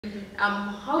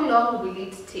How long will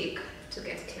it take to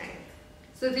get clients?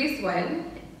 So this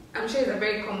one, I'm sure is a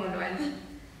very common one.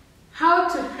 How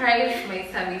to price my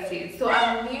services. So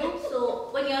I'm new. So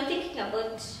when you're thinking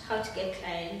about how to get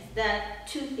clients, there are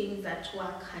two things that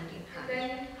work hand in hand.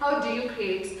 Then how do you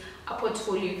create a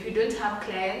portfolio if you don't have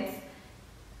clients,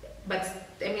 but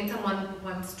I mean someone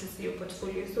wants to see your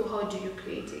portfolio? So how do you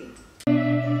create it?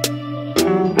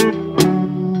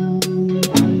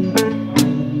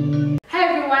 Hi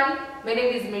everyone, my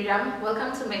name is Miriam.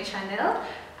 Welcome to my channel.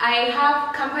 I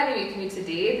have company with me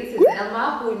today. This is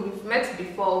Elma, who we've met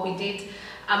before. We did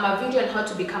a video on how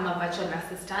to become a virtual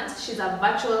assistant. She's a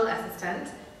virtual assistant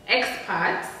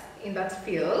expert in that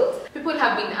field. People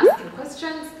have been asking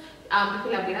questions.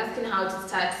 People have been asking how to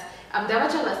start the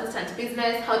virtual assistant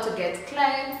business, how to get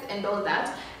clients and all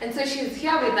that. And so she's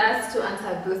here with us to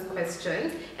answer those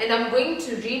questions. And I'm going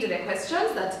to read the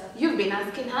questions that you've been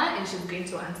asking her, and she's going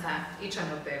to answer each one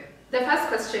of them. The first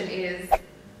question is,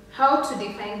 how to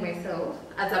define myself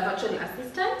as a virtual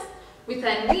assistant with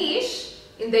a niche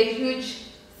in the huge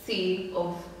sea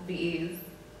of VAs.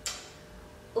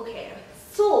 Okay,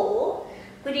 so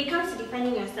when it comes to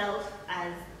defining yourself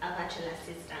as a virtual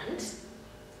assistant,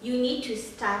 you need to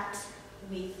start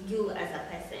with you as a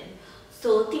person.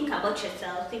 So think about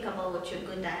yourself, think about what you're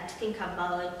good at, think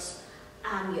about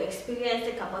your experience,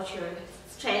 think about your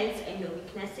strengths and your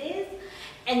weaknesses,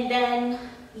 and then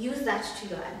use that to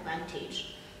your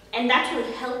advantage. And that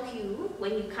will help you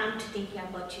when you come to thinking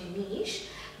about your niche,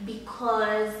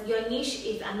 because your niche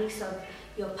is a mix of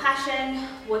your passion,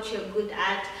 what you're good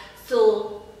at.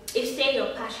 So if say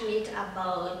you're passionate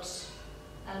about,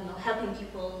 I don't know, helping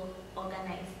people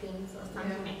organize things or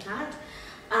something like that,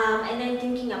 and then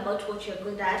thinking about what you're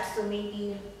good at. So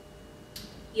maybe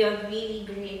you're really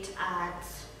great at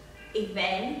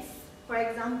events, for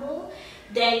example,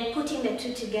 then putting the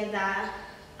two together,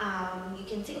 you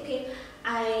can say, okay,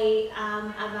 I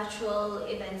am a virtual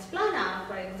events planner,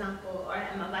 for example, or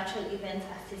I'm a virtual events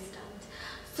assistant.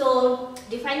 So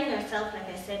defining yourself, like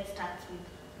I said, starts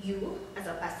with you as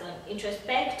a person.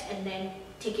 Introspect and then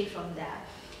take it from there.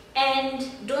 And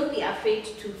don't be afraid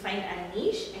to find a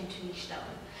niche and to niche down,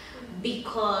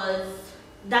 because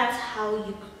that's how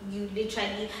you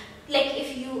literally, like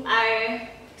if you are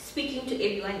speaking to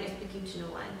everyone, you're speaking to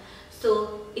no one.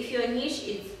 So if your niche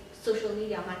is social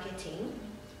media marketing,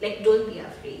 like don't be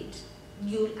afraid,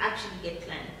 you'll actually get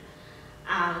clients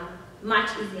much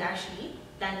easier actually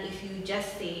than if you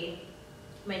just say,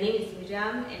 my name is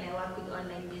Miriam and I work with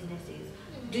online businesses.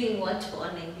 Doing what for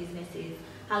online businesses?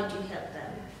 How do you help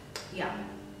them? Yeah.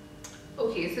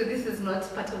 Okay, so this is not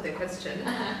part of the question,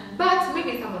 but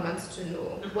maybe someone wants to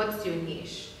know, what's your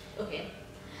niche? Okay,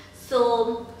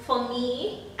 so for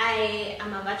me, I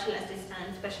am a virtual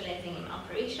assistant specializing in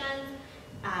operations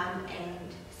and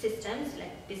systems,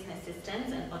 like business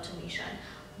systems and automation.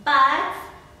 But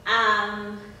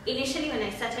initially when I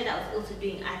started, I was also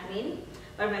doing admin,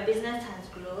 but my business has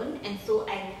grown, and so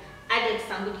I added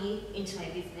somebody into my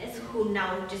business who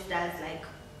now just does like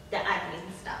the admin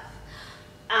stuff.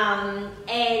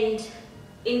 And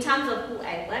in terms of who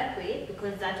I work with,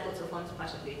 because that also forms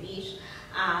part of your niche,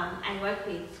 I work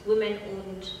with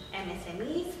women-owned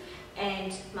MSMEs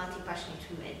and multi-passionate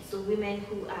women. So women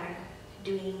who are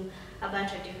doing a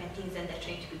bunch of different things and they're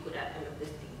trying to be good at all of those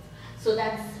things. So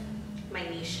that's my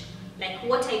niche, like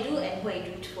what I do and who I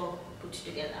do it for put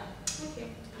together. Okay,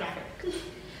 perfect.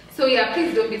 So yeah,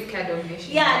 please don't be scared of niche.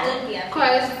 Yeah, don't be afraid.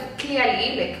 Because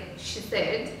clearly, like she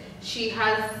said, she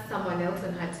has someone else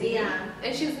on her team,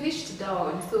 and she's niched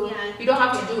down. So you don't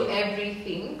have to do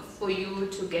everything for you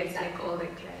to get like all the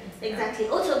clients. Exactly.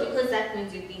 Also because that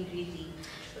means you're being greedy.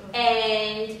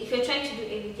 And if you're trying to do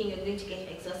everything, you're going to get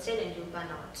exhausted and you'll burn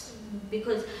out.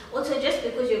 Because also, just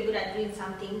because you're good at doing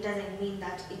something doesn't mean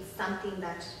that it's something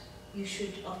that you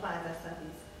should offer as a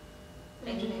service.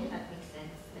 I don't know if that makes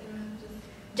sense.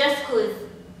 Like, just because,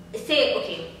 say,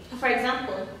 okay, for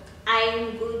example,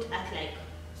 I'm good at like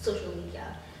social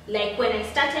media. Like when I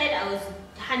started, I was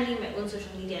handling my own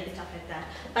social media and stuff like that.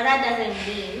 But that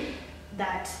doesn't mean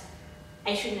that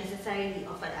I should necessarily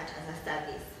offer that as a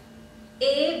service.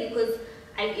 A, because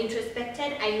I'm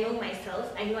introspected, I know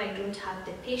myself, I know I don't have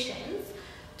the patience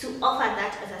to offer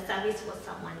that as a service for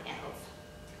someone else.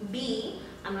 B,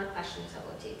 I'm not passionate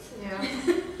about it. Yeah.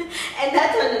 And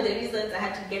that's one of the reasons I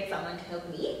had to get someone to help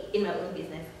me in my own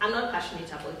business. I'm not passionate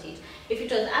about it. If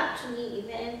it was up to me,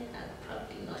 even I'd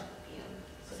probably not be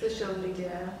on social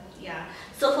media. Yeah.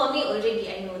 So for me already,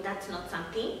 I know that's not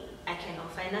something I can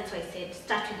offer, and that's why I said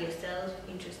start with yourself,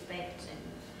 introspect, and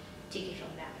take it from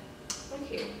there.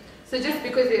 Okay. So just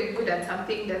because you're good at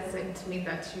something doesn't mean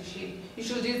that you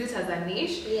should use it as a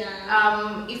niche.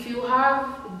 Yeah. If you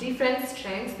have different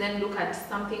strengths, then look at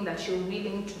something that you're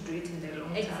willing to do it in the long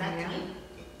term. Exactly.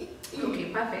 Yeah? Okay,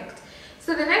 perfect.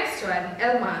 So the next one,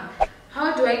 Elma,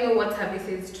 how do I know what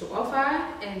services to offer,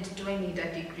 and do I need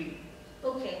a degree?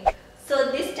 Okay,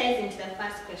 so this ties into the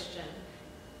first question.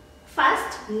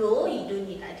 First, no, you don't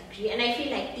need a degree, and I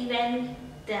feel like even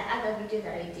the other video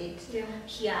that I did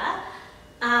here,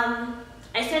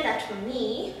 I said that for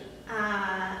me,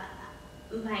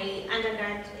 my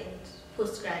undergrad and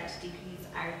postgrad degrees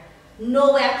are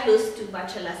nowhere close to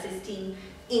bachelor assisting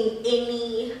in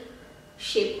any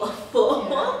shape or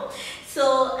form. Yeah.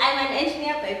 So I'm an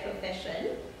engineer by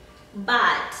profession,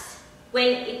 but when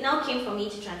it now came for me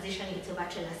to transition into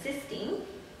bachelor assisting,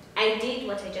 I did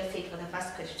what I just said for the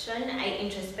first question. I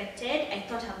introspected, I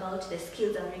thought about the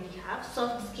skills I already have,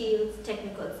 soft skills,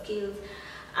 technical skills,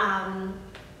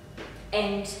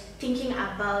 and thinking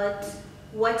about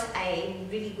what I'm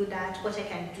really good at, what I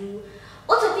can do.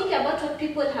 Also thinking about what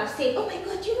people have said, oh my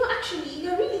god, you know, actually,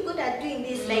 you're really good at doing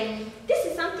this, like, this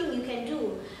is something you can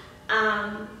do.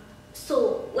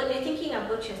 So when you're thinking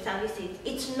about your services,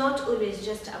 it's not always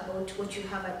just about what you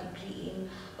have a degree in,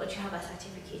 what you have a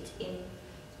certificate in.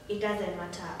 It doesn't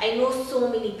matter. I know so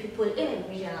many people, even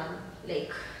Miriam,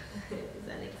 like, is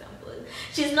an example.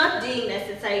 She's not doing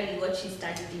necessarily what she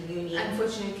studied in uni.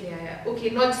 Unfortunately, okay,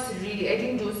 not really. I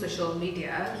didn't do social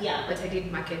media, but I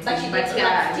did marketing. But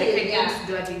I didn't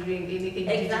do a degree in anything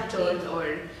digital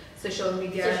or social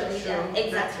media. Sure.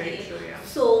 Exactly. That's very true, yeah.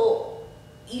 So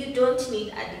you don't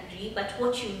need a degree, but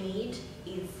what you need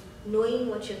is knowing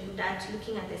what you're good at,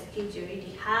 looking at the skills you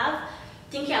already have,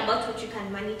 thinking about what you can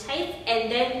monetize,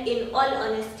 and then in all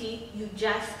honesty, you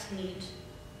just need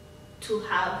to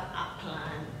have a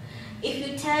plan.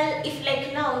 If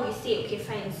like now you say, okay,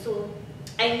 fine, so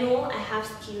I know I have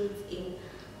skills in,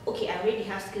 okay, I already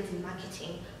have skills in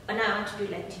marketing, but now I want to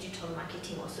do like digital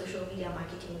marketing or social media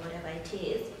marketing, whatever it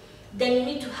is, then you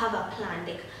need to have a plan.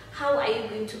 Like, how are you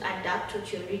going to adapt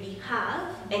what you already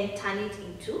have and turn it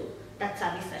into that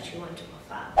service that you want to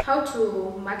offer? How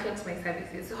to market my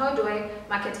services. So how do I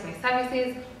market my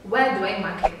services? Where do I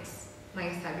market my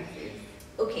services?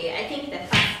 Okay, I think the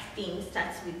first thing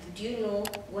starts with, do you know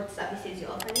what services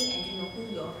you're offering and do you know who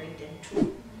you're offering them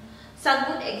to? So a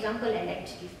good example I like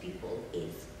to give people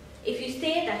is, if you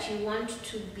say that you want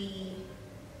to be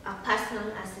a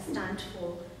personal assistant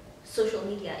for social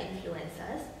media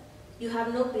influencers, you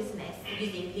have no business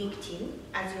using LinkedIn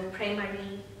as your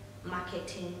primary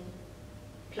marketing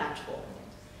platform.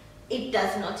 It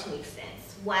does not make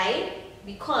sense. Why?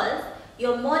 Because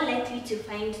you're more likely to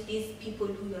find these people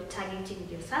who you're targeting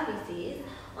with your services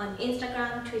on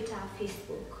Instagram, Twitter,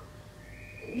 Facebook.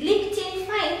 LinkedIn,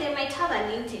 fine, they might have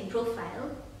a LinkedIn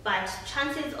profile, but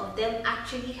chances of them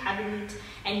actually having it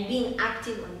and being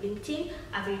active on LinkedIn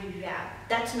are very rare.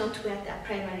 That's not where their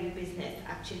primary business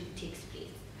actually takes place.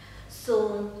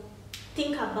 So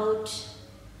think about,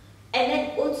 and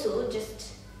then also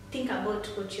just think about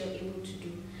what you're able to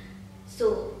do.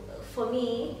 So for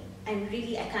me, I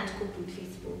can't cope with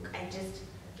Facebook.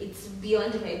 It's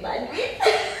beyond my bandwidth.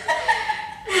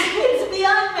 It's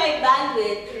beyond my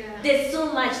bandwidth. Yeah. There's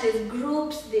so much, there's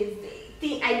groups,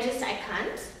 I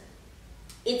can't.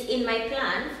 It's in my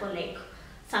plan for like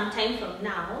some time from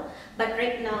now, but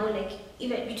right now, like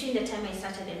even between the time I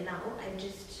started and now,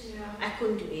 I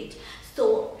couldn't do it.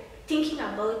 So thinking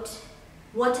about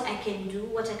what I can do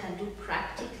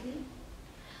practically,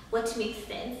 what makes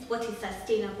sense, what is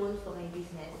sustainable for my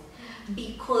business.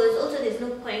 Because also there's no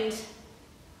point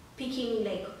picking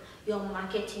like your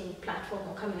marketing platform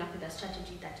or coming up with a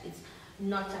strategy that is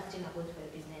not sustainable for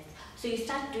your business. So you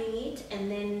start doing it,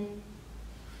 and then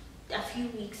a few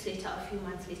weeks later, a few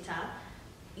months later,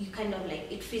 you kind of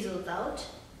like, it fizzles out.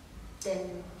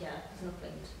 Then yeah, there's no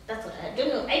point. That's what I don't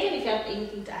know. I don't know if you have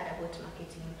anything to add about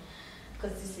marketing,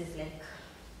 because this is like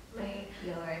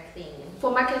your thing.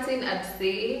 For marketing, I'd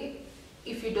say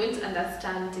if you don't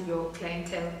understand your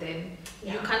clientele, then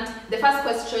you can't. The first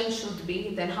question should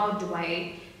be, then how do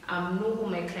I know who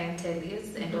my clientele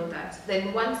is and all that.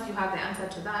 Then once you have the answer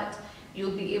to that,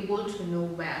 you'll be able to know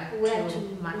where to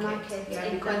market. Yeah,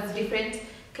 exactly. Because different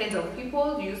kinds of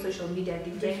people use social media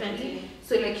differently.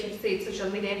 So like you said, social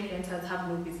media influencers have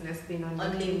no business being on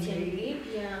LinkedIn really.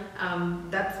 Yeah.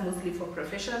 That's mostly for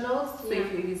professionals. So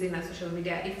if you're using a social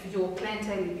media, if your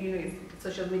clientele is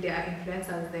social media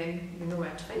influencers, then you know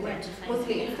where to find them.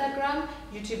 Mostly Instagram,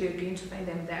 YouTube, you're going to find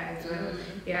them there as well.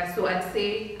 Yeah. So I'd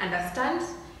say understand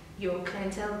your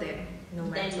clientele, then know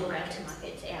where to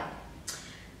market. Yeah.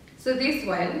 So this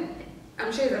one,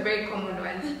 I'm sure is a very common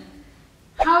one.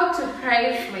 how to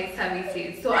price my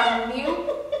services. So I'm new.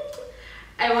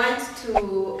 I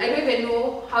don't even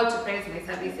know how to price my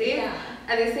services. Yeah.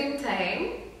 At the same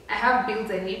time, I have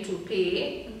bills I need to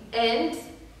pay, and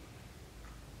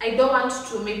I don't want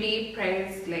to maybe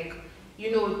price like,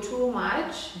 you know, too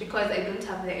much because I don't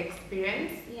have the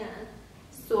experience. Yeah.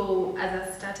 So as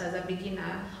a starter, as a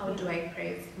beginner, how do I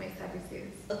price my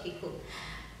services? Okay, cool.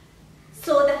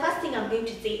 So the first thing I'm going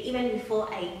to say, even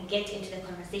before I get into the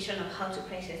conversation of how to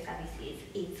price your services,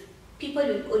 is people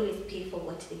will always pay for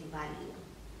what they value.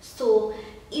 So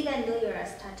even though you're a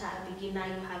starter, a beginner,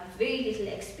 you have very little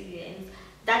experience,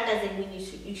 that doesn't mean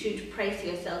you should price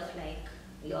yourself like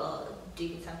you're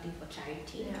doing something for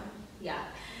charity. Yeah.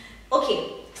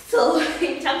 Okay, so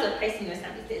in terms of pricing your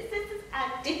services, this is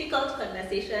a difficult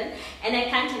conversation, and I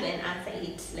can't even answer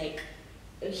it like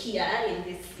here in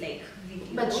this like video.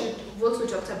 But you've also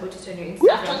talked about it on your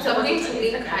Instagram. So I'm going to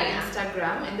link her yeah.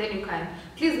 Instagram, and then you can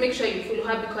please make sure you follow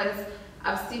her, because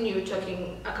I've seen you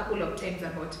talking a couple of times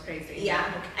about pricing. Yeah,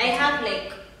 I have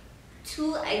like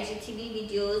 2 IGTV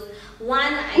videos.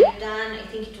 One I've done, I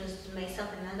think it was myself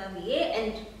and another VA,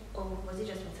 and or was it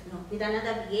just myself? No, with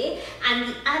another VA, and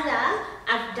the other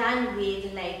I've done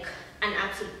with like an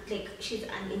absolute, like she's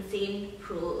an insane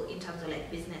pro in terms of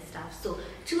like business stuff. So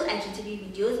 2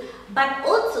 IGTV videos, but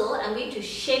also I'm going to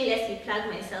shamelessly plug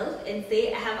myself and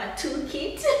say I have a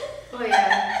toolkit. Oh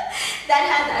yeah. That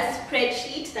has a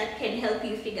spreadsheet that can help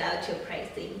you figure out your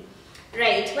pricing.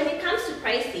 Right, when it comes to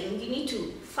pricing, you need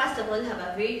to first of all have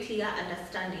a very clear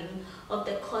understanding of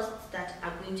the costs that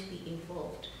are going to be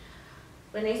involved.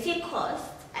 When I say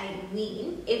costs, I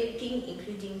mean everything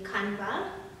including Canva,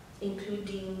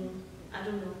 including, I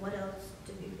don't know, what else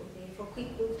do people pay for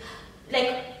QuickBooks,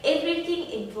 like everything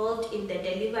involved in the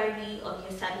delivery of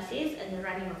your services and the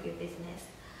running of your business.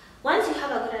 Once you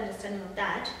have a good understanding of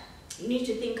that, you need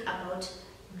to think about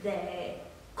the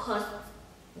cost,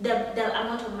 the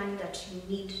amount of money that you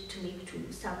need to make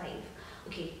to survive.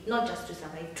 Okay, not just to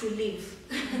survive, to live.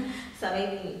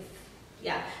 Surviving,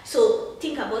 yeah. So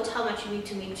think about how much you need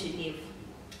to make to live.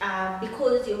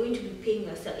 Because you're going to be paying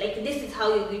yourself. Like this is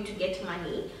how you're going to get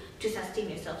money to sustain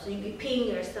yourself. So you'll be paying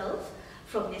yourself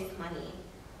from this money.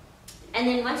 And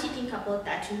then once you think about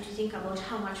that, you need to think about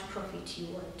how much profit you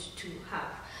want to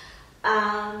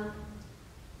have.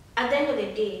 At the end of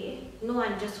the day, no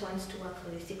one just wants to work for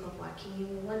the sake of working. You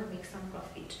want to make some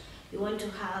profit. You want to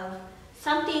have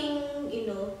something, you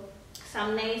know,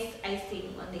 some nice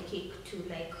icing on the cake to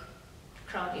like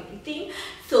crown everything.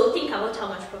 So think about how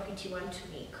much profit you want to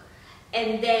make.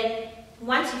 And then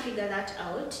once you figure that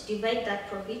out, divide that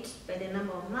profit by the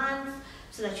number of months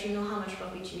so that you know how much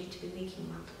profit you need to be making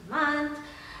month on month.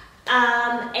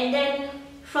 And then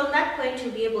from that point,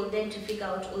 you'll be able then to figure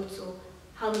out also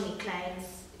how many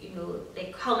clients, you know,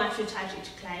 like how much you charge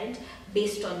each client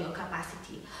based on your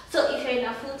capacity. So if you're in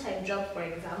a full-time job, for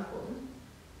example,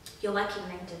 you're working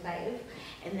 9 to 5,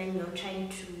 and then you're trying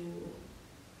to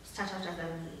start out as a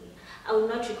VA, I would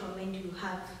not recommend you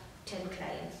have 10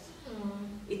 clients.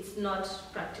 It's not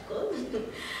practical.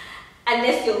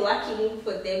 Unless you're working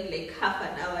for them like half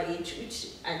an hour each,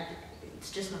 and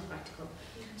it's just not practical.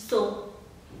 So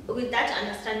with that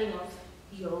understanding of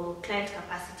your client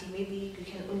capacity, maybe you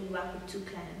can only work with 2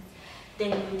 clients,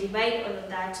 then you divide all of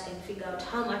that and figure out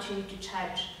how much you need to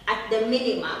charge at the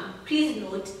minimum. Please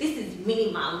note, this is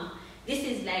minimum. This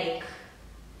is like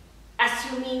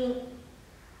assuming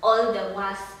all the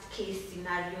worst case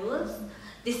scenarios.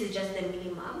 This is just the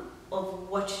minimum of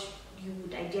what you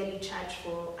would ideally charge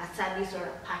for a service or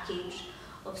a package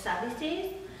of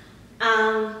services.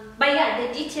 But yeah,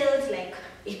 the details like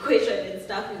equation and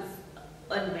stuff is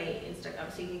on my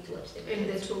Instagram, so you need to watch them. And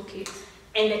the toolkit.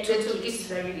 And the toolkit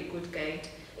is a really good guide.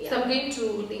 Yeah. So I'm going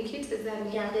to link it. Is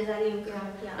that yeah, there's a link.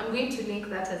 Yeah. I'm going to link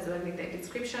that as well in the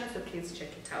description, so please check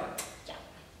it out. Yeah.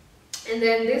 And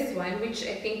then this one, which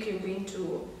I think you're going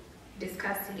to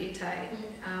discuss later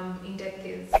in depth,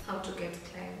 is how to get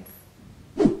clients.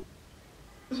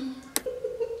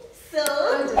 So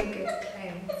how do I get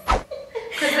clients?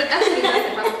 Because actually that's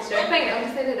the first question. I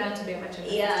decided I want to be a virtual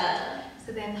assistant. yeah.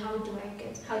 So then how do you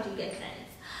get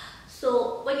clients?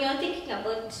 So when you're thinking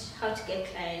about how to get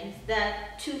clients, there are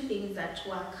 2 things that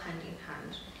work hand in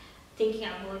hand. Thinking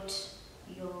about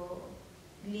your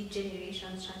lead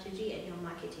generation strategy and your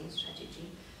marketing strategy.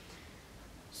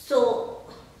 So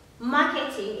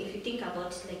marketing, if you think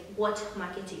about like what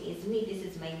marketing is, this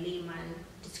is my layman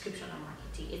description of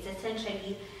marketing. It's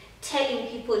essentially telling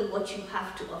people what you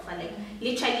have to offer, like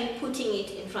literally putting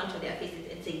it in front of their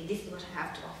faces and saying, this is what I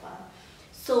have to offer.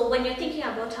 So when you're thinking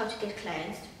about how to get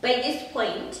clients, by this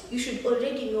point, you should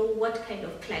already know what kind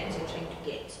of clients you're trying to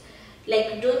get.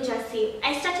 Like, don't just say,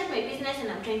 I started my business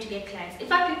and I'm trying to get clients. In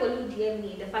fact, people who DM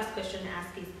me, the first question I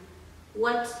ask is,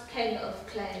 what kind of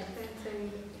clients?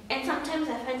 And sometimes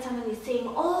I find someone is saying,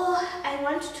 oh, I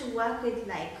want to work with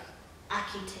like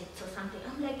architects or something.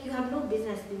 I'm like, you have no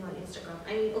business being on Instagram.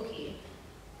 I mean, okay,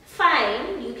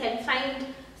 fine, you can find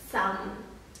some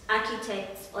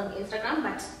architects on Instagram,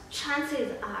 but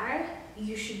chances are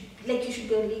you should be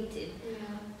on LinkedIn. Yeah.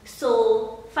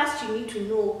 So first you need to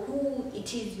know who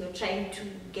it is you're trying to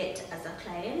get as a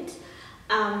client,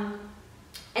 and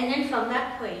then from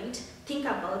that point think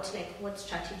about like what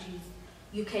strategies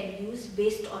you can use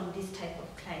based on this type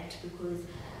of client, because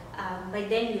by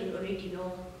then you'll already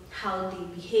know how they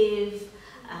behave,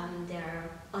 their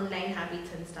online habits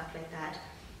and stuff like that.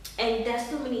 And there's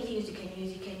so many things you can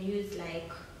use. You can use like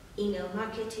email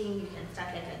marketing, you can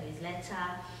start like a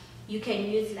newsletter, you can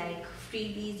use like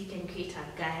freebies, you can create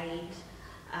a guide.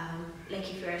 Like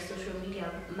if you're a social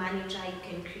media manager, you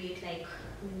can create like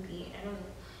maybe, I don't know,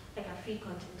 like a free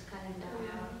content calendar,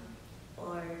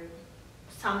 or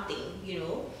something, you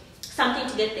know, something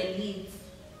to get the leads,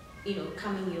 you know,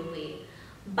 coming your way.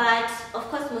 But of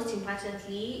course, most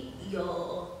importantly,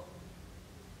 your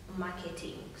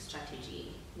marketing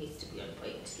strategy needs to be on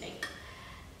point. Like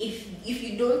if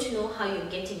you don't know how you're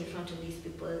getting in front of these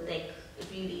people, like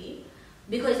really,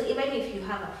 because even if you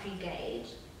have a free guide,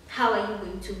 how are you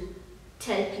going to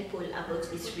tell people about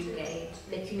this free guide?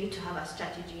 Like you need to have a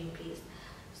strategy in place.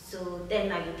 So then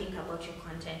now you think about your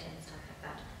content and stuff like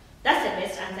that. That's the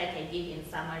best answer I can give in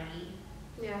summary.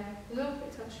 Yeah, no,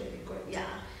 it's actually good. Yeah.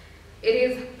 It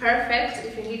is perfect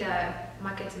if you need a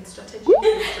marketing strategy.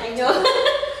 I know.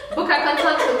 Book a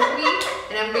consult with me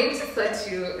and I'm going to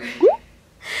search you.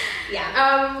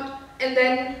 Yeah. And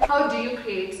then how do you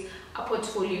create a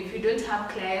portfolio if you don't have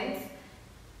clients,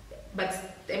 but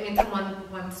I mean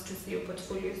someone wants to see your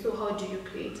portfolio? So how do you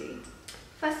create it?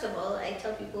 First of all, I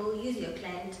tell people use your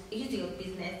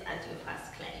business as your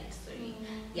first client. Sorry.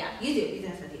 Yeah, use your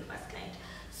business as your first client.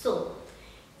 So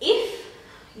if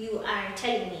you are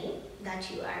telling me that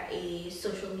you are a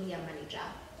social media manager,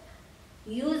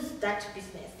 use that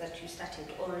business that you started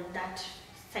or that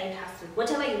side hustle,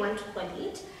 whatever you want to call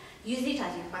it, use it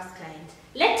as your first client.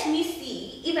 Let me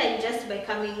see, even just by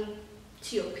coming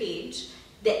to your page,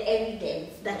 the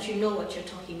evidence that you know what you're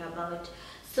talking about.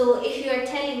 So if you're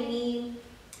telling me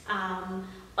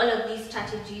all of these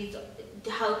strategies,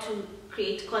 how to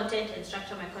create content and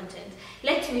structure my content,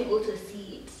 let me also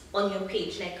see it on your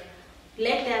page. Like,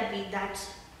 let there be that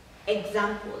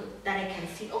example that I can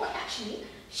see, oh, actually,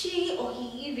 she or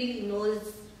he really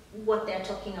knows what they're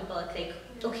talking about. Like,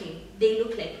 okay, they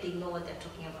look like they know what they're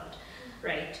talking about,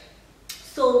 right?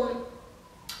 So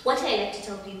what I like to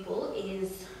tell people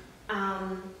is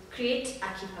create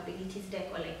a capabilities deck,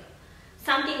 or like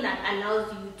something that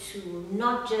allows you to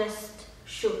not just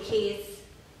showcase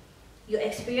your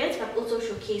experience, but also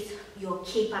showcase your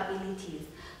capabilities.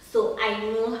 So I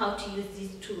know how to use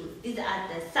these tools. These are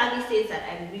the services that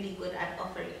I'm really good at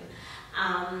offering.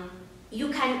 You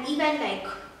can even like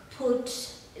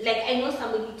put, like I know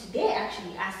somebody today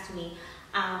actually asked me,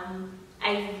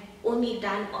 I've only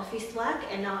done office work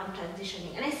and now I'm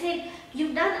transitioning. And I said,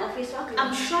 you've done office work?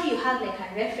 I'm sure you have like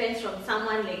a reference from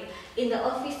someone like in the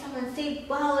office, someone said,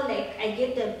 wow, like I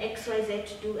gave them XYZ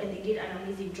to do and they did an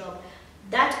amazing job.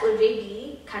 That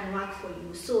already can work for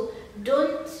you. So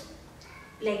don't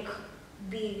like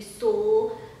be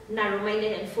so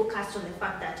narrow-minded and focused on the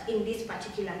fact that in this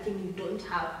particular thing you don't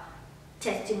have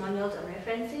testimonials or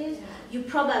references. You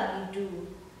probably do,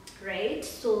 right?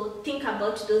 So think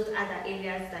about those other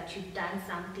areas that you've done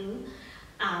something,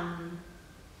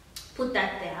 put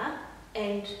that there,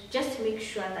 and just make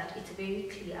sure that it's very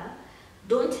clear.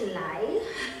 Don't lie.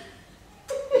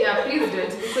 Yeah, please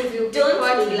don't, because you'll be don't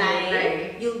caught.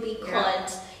 lie. You'll be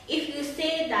caught. If you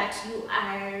say that you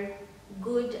are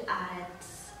good at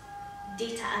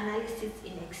data analysis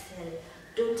in Excel,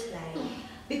 don't lie.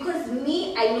 Because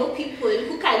I know people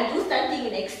who can do something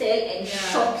in Excel and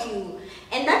shock you.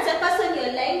 And that's a person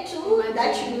you're lying to,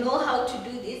 that you know how to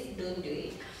do this, don't do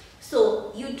it.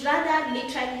 So you'd rather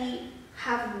literally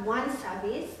have one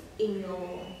service in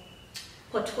your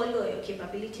portfolio or your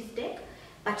capabilities deck,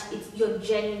 but you're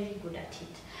genuinely good at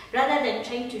it. Rather than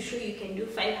trying to show you can do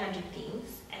 500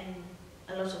 things and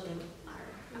a lot of them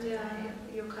are. Yeah,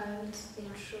 you can't.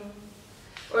 Yeah, sure.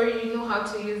 Or you know how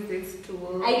to use this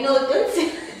tool. I know, don't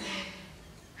say.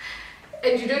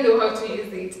 And you don't know how to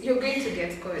use it, you're going to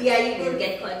get caught. Yeah, you will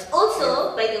get caught.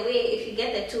 Also, by the way, if you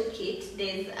get the toolkit,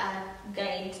 there's a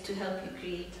guide to help you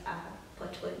create a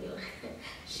portfolio.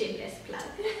 Shameless plug.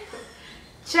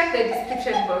 check the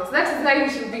description box. That is where you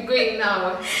should be going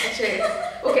now. Actually,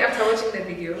 okay, after watching the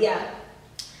video. Yeah.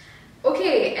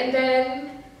 Okay, and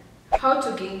then how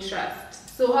to gain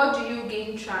trust. So how do you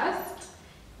gain trust?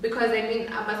 Because I mean,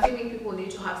 I'm assuming people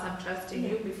need to have some trust in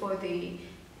you before they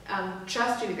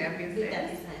trust you with their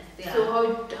business. Yeah. So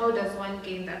how does one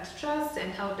gain that trust,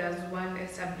 and how does one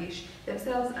establish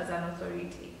themselves as an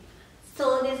authority?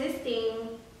 So there's this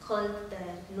thing called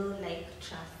the know, like,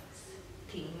 trust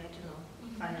thing. I don't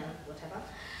know, funnel, whatever.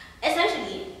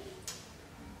 Essentially,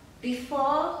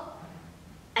 before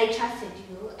I trusted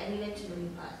you, I needed to know you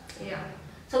first. Yeah.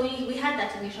 So we had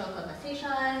that initial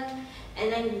conversation,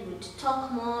 and then we would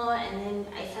talk more, and then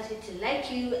I started to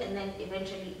like you, and then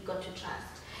eventually got to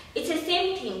trust. It's the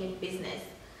same thing with business.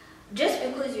 Just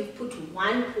because you've put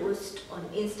one post on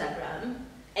Instagram,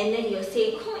 and then you're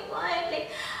saying, oh my God,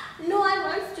 like, no one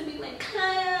wants to be my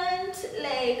client,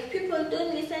 like, people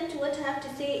don't listen to what I have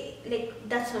to say, like,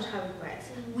 that's not how it works.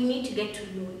 We need to get to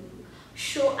know you.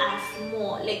 Show us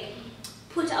more, like,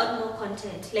 put out more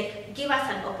content, like, give us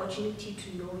an opportunity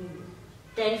to know you.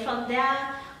 Then from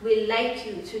there, we'll like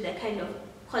you through the kind of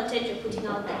content you're putting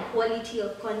out, the quality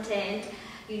of content.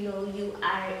 You know, you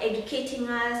are educating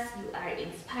us, you are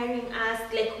inspiring us,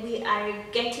 like, we are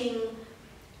getting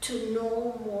to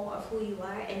know more of who you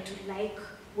are and to like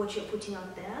what you're putting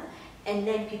out there, and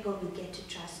then people will get to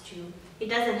trust you. It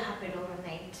doesn't happen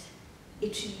overnight.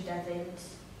 It really doesn't.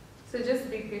 So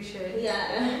just be patient.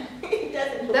 Yeah. It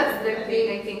doesn't. That's the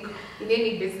thing I think in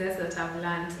any business that I've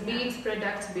learned, be it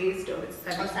product based or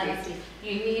service based,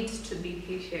 you need to be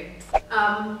patient.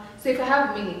 So if I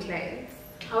have many clients,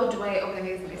 how do I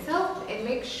organize myself and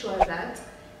make sure that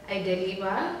I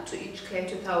deliver to each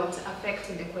client without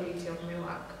affecting the quality of my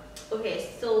work? Okay,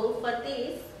 so for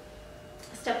this,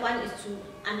 step one is to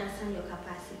understand your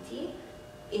capacity.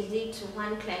 Is it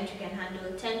one client you can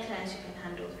handle, 10 clients you can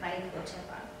handle, 5,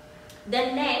 whatever.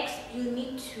 Then next, you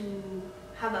need to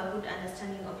have a good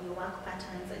understanding of your work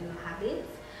patterns and your habits.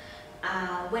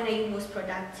 When are you most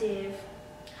productive?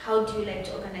 How do you like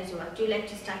to organize your work? Do you like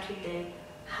to start with the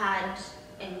hard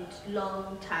and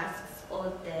long tasks,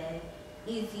 or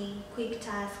the easy, quick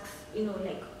tasks, you know,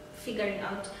 like figuring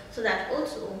out, so that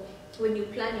also when you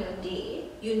plan your day,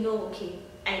 you know, okay,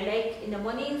 I like in the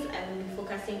mornings I will be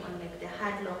focusing on like the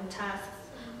hard, long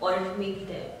tasks, or maybe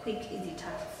the quick, easy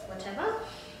tasks, whatever.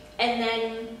 And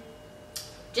then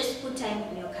just put time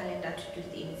in your calendar to do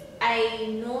things.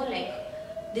 I know,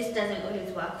 like, this doesn't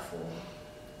always work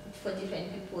for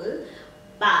different people,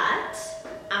 but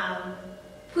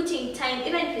putting time,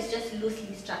 even if it's just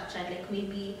loosely structured, like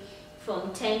maybe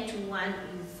from 10 to 1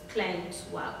 is client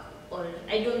work, or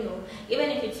I don't know, even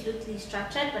if it's loosely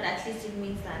structured, but at least it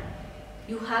means that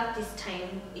you have this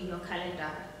time in your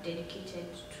calendar dedicated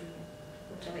to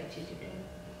whatever it is you're doing.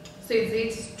 So is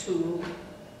it to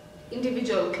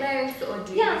individual clients, or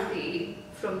do you say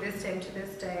from this time to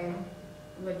this time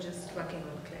we're just working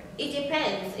on clients? It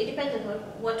depends. It depends on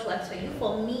what works for you.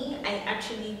 For me, I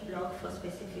actually blog for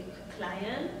specific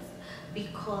clients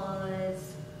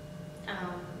because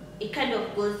it kind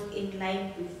of goes in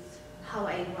line with how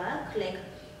I work. Like,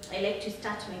 I like to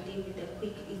start my day with the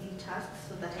quick, easy tasks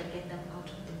so that I get them out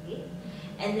of the way.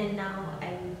 And then now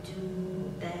I will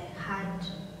do the hard,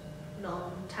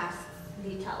 long tasks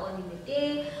later on in the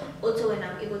day. Also when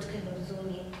I'm able to kind of zone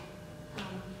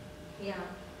in. Yeah.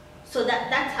 So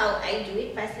that's how I do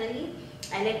it personally.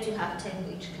 I like to have time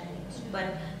with each client.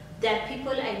 But there are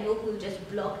people I know who just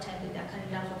block time in their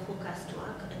calendar for focused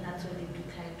work, and that's when they do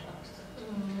client work. So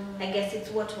I guess it's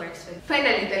what works for you.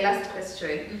 Finally, the last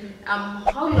question.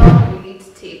 How long will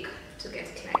it take to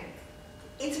get clients?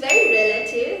 It's very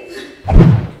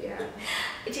relative. Yeah.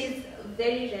 It is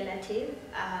very relative.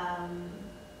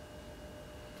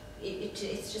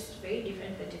 It's just very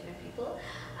different for different people.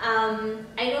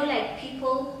 I know, like,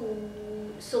 people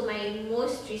who, so my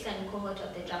most recent cohort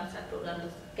of the Jumpstart program,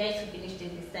 those guys who finished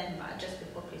in December, just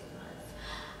before Christmas,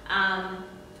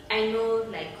 I know,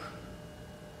 like,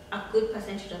 a good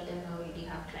percentage of them already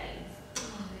have clients.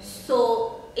 Okay.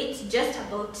 So it's just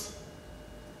about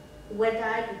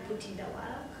whether you put in the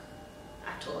work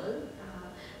at all,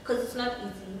 because it's not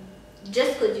easy.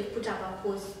 Just because you put up a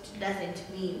post doesn't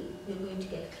mean you're going to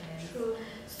get clients. True.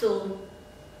 So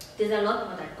there's a lot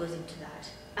more that goes into that.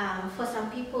 For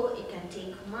some people, it can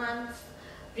take months.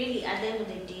 Really, at the end of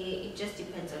the day, it just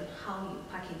depends on how you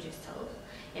package yourself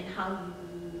and how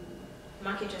you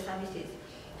market your services.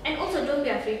 And also, don't be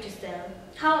afraid to sell.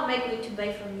 How am I going to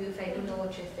buy from you if I don't know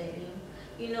what you're selling?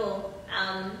 You know,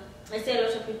 I see a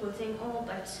lot of people saying, oh,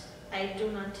 but I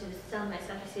don't want to sell my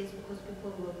services because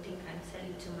people will think I'm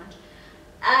selling too much.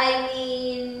 I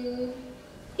mean,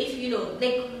 if you know,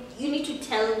 like, you need to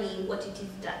tell me what it is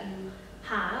that you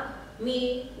have.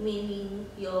 Me, meaning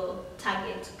your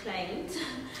target client.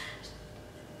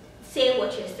 Say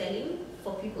what you're selling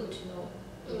for people to know,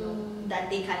 you know, that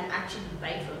they can actually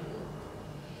buy from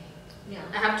you. Yeah.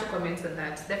 I have to comment on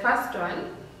that. The first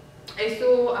one, I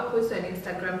saw a post on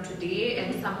Instagram today,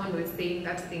 and someone was saying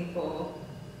that thing for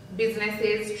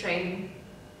businesses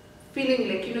feeling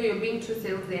like, you know, you're being too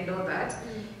salesy and all that.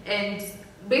 And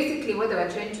basically what they were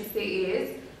trying to say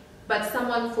is, but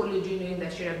someone followed you knowing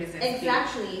that you're a business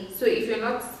Exactly. page. So if you're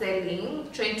not selling,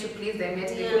 trying to please them, yet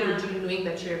they followed you knowing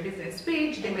that you're a business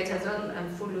page, they might as well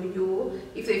unfollow you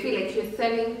if they feel like you're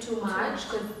selling too much,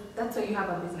 because that's why you have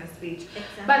a business page.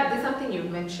 Exactly. But there's something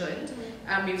you've mentioned.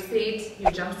 You've said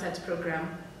your Jumpstart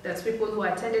program. That's people who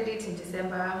attended it in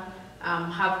December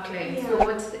have clients. So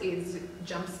what is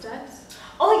Jumpstart?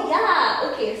 Oh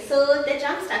yeah, okay. So the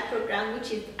Jumpstart program,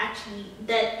 which is actually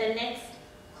the next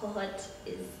cohort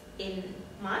is in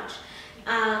March,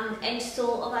 and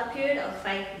so over a period of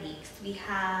 5 weeks, we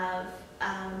have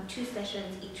 2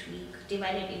 sessions each week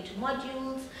divided into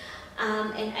modules,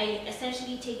 and I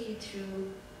essentially take you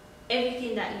through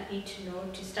everything that you need to know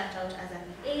to start out as an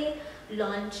VA,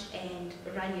 launch, and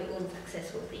run your own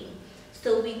successful thing.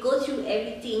 So we go through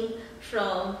everything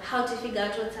from how to figure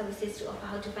out what services to offer,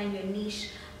 how to find your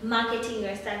niche, marketing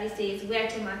your services, where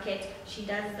to market. She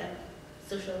does the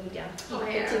social media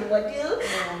marketing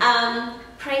module,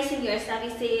 pricing your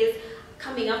services,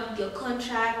 coming up with your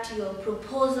contract, your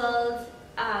proposals,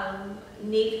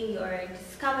 nailing your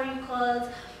discovery calls,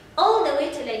 all the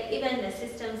way to like even the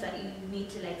systems that you need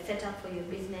to like set up for your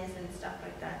business and stuff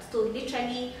like that. So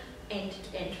literally end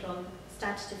to end from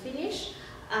start to finish.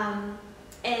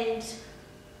 And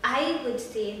I would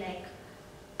say, like,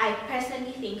 I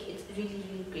personally think it's really,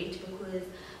 really great because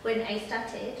when I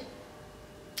started,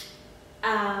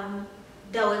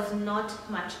 there was not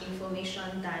much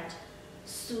information that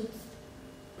suits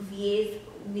VAs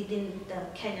within the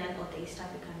Kenyan or the East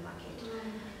African market.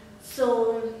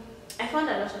 So I found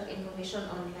a lot of information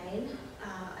online,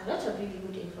 a lot of really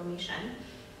good information,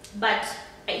 but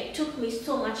it took me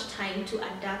so much time to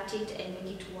adapt it and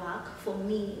make it work for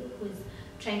me, who's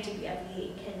trying to be a VA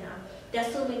in Kenya. There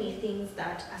are so many things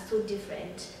that are so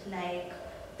different, like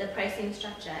the pricing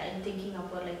structure and thinking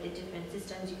about like the different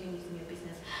systems you can use in your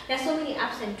business. There are so many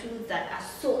apps and tools that are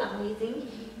so amazing,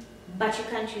 but you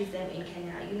can't use them in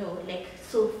Kenya, you know, like,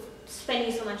 so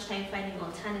spending so much time finding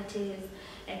alternatives,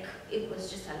 like, it was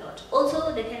just a lot.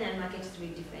 Also, the Kenyan market is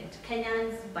very different.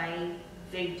 Kenyans buy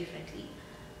very differently.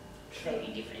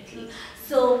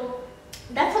 So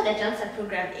that's what the Jumpstart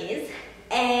program is,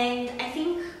 and I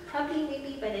think probably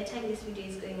maybe by the time this video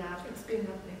is going up, it's going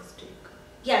up next week.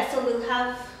 Yeah, so we'll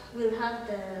have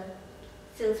the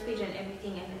sales page and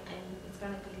everything, and it's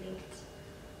gonna be linked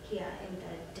here in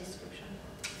the description.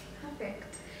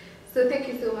 Perfect. So thank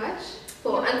you so much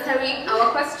for answering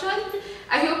our questions.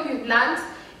 I hope you've learned.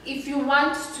 If you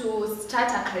want to start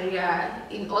a career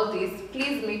in all this,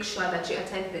 please make sure that you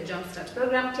attend the Jumpstart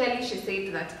program. Clearly, she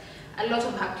said that a lot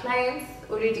of her clients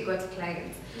already got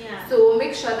clients. Yeah. So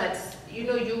make sure that you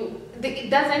know it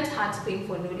doesn't hurt paying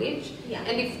for knowledge. Yeah.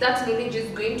 And if that knowledge is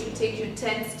going to take you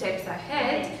 10 steps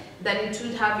ahead, than it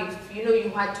would have if you know you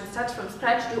had to start from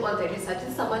scratch, do all the research. This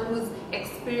is someone who's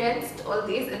experienced all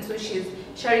this, and so she's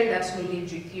sharing that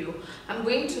knowledge with you. I'm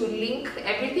going to link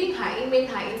everything, her email,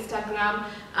 her Instagram,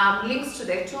 links to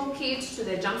the toolkit, to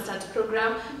the Jumpstart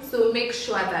program. So make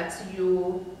sure that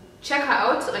you check her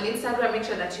out on Instagram. Make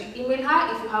sure that you email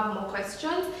her if you have more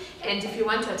questions, and if you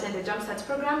want to attend the Jumpstart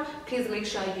program, please make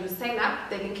sure you sign up.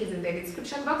 The link is in the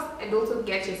description box, and also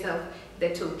get yourself the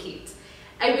toolkit.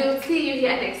 I will see you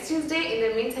here next Tuesday. In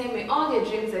the meantime, may all your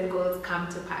dreams and goals come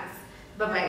to pass. Bye-bye.